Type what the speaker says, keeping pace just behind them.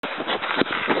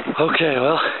Okay,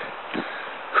 well,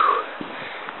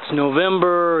 it's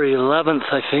November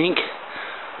 11th, I think,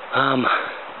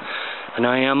 and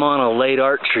I am on a late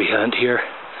archery hunt here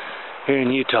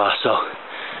in Utah, so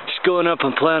just going up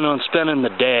and planning on spending the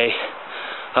day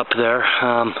up there.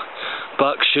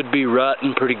 Bucks should be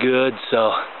rutting pretty good, so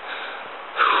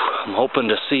I'm hoping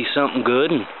to see something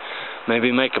good and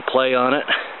maybe make a play on it.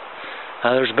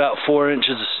 There's about 4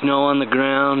 inches of snow on the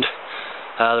ground.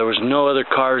 There was no other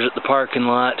cars at the parking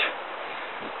lot.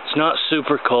 It's not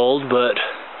super cold, but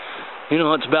you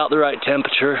know, it's about the right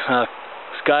temperature.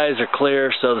 Skies are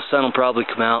clear, so the sun will probably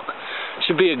come out.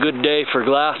 Should be a good day for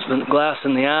glass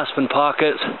in the aspen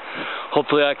pockets.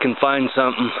 Hopefully I can find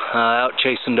something out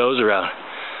chasing does around.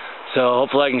 So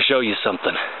hopefully I can show you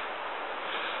something.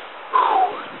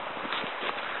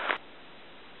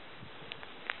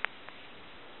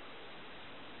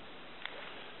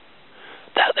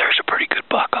 There's a pretty good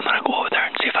buck. I'm gonna go over there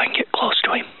and see if I can get close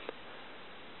to him.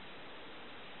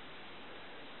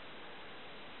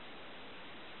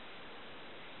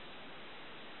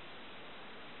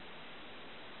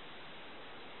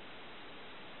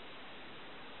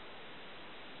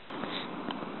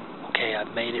 Okay,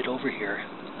 I've made it over here.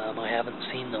 I haven't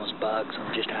seen those bucks.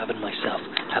 I'm just having myself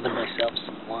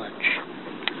some lunch.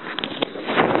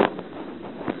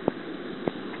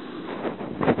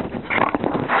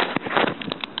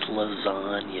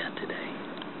 Lasagna today.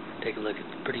 Take a look,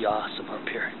 it's pretty awesome up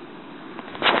here.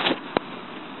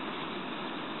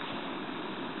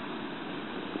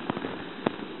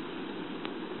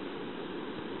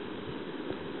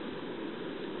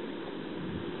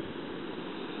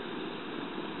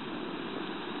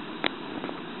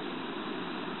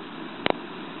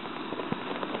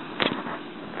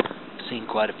 I've seen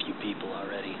quite a few people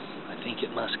already. I think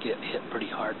it must get hit pretty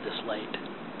hard this late.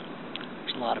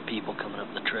 There's a lot of people coming up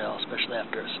the trail, especially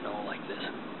after a snow like this.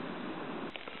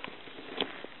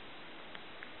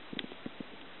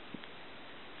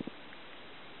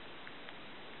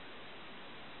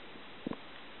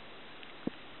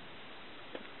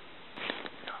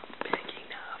 Not big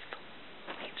enough.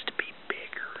 Needs to be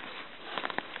bigger.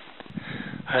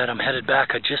 Alright, I'm headed back.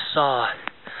 I just saw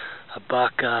a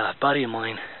buck, buddy of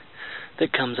mine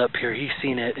that comes up here. He's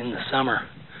seen it in the summer.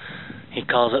 He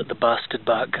calls it the busted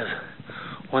buck because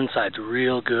one side's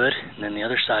real good, and then the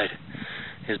other side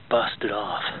is busted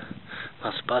off.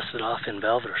 Must have busted off in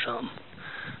velvet or something.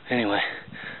 Anyway,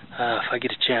 if I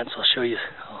get a chance, I'll show you.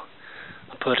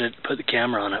 I'll put the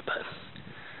camera on it, but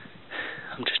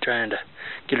I'm just trying to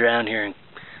get around here and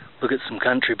look at some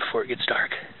country before it gets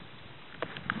dark.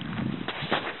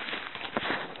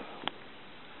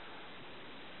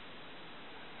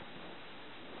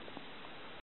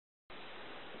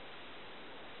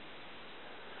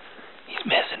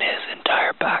 Missing his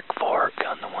entire back fork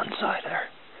on the one side there.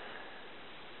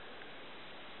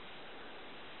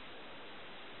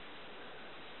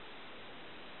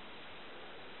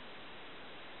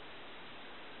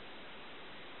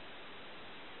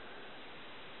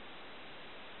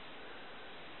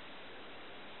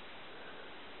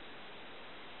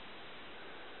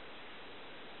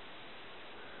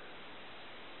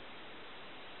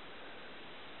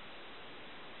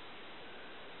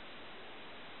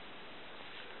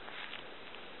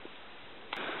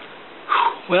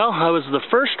 Well, I was the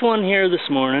first one here this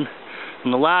morning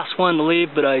and the last one to leave,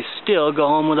 but I still go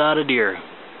home without a deer.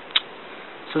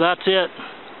 So that's it.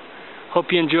 Hope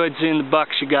you enjoyed seeing the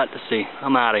bucks you got to see.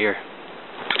 I'm out of here.